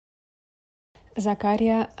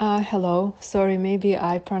Zakaria, hello. Sorry, maybe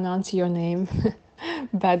I pronounce your name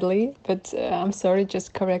badly, but I'm sorry,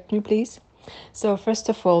 just correct me, please. So, first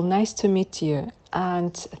of all, nice to meet you,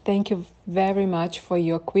 and thank you very much for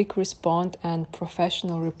your quick response and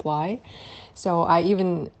professional reply. So, I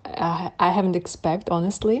haven't expect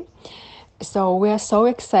honestly. So we are so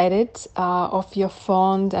excited of your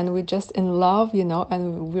font, and we're just in love,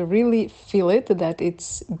 and we really feel it that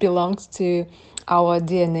it belongs to our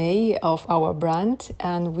DNA of our brand,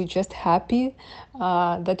 and we're just happy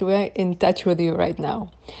that we're in touch with you right now.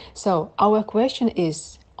 So our question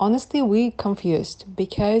is, honestly, we confused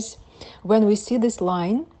because when we see this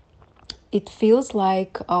line, it feels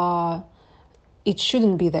like it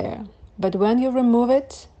shouldn't be there. But when you remove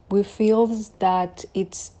it, we feel that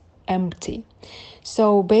it's empty.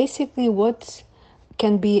 So basically, what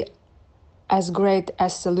can be as great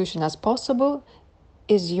as solution as possible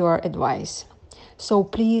is your advice. So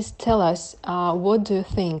please tell us, what do you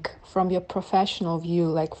think from your professional view,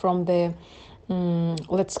 like from the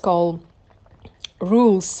let's call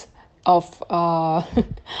rules of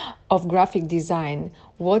of graphic design,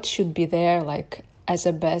 what should be there like as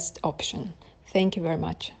a best option? Thank you very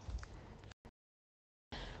much.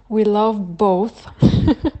 We love both.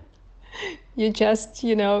 You just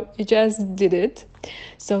did it.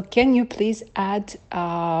 So can you please add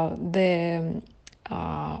the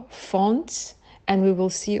fonts, and we will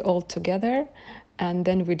see all together, and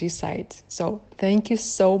then we decide. So thank you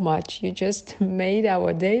so much. You just made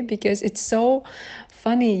our day because it's so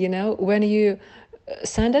funny, when you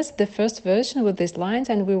send us the first version with these lines,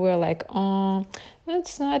 and we were like, oh,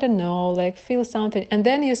 it's, I don't know, like feel something, and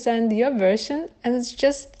then you send your version and it's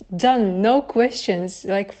just done, no questions,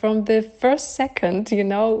 like from the first second,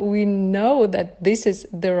 we know that this is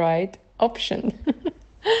the right option.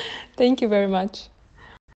 Thank you very much.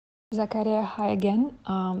 Zakaria, hi again.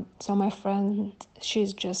 So my friend,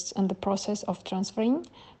 she's just in the process of transferring.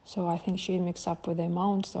 So I think she mixed up with the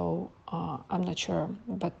amount. So I'm not sure.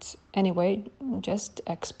 But anyway, just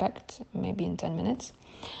expect maybe in 10 minutes.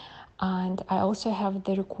 And I also have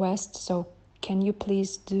the request. So can you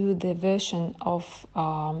please do the version of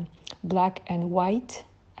black and white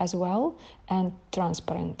as well, and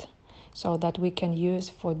transparent, so that we can use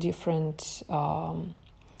for different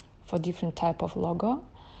type of logo.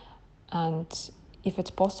 And if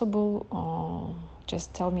it's possible,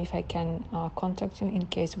 just tell me if I can contact you in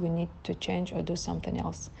case we need to change or do something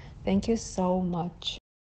else. Thank you so much.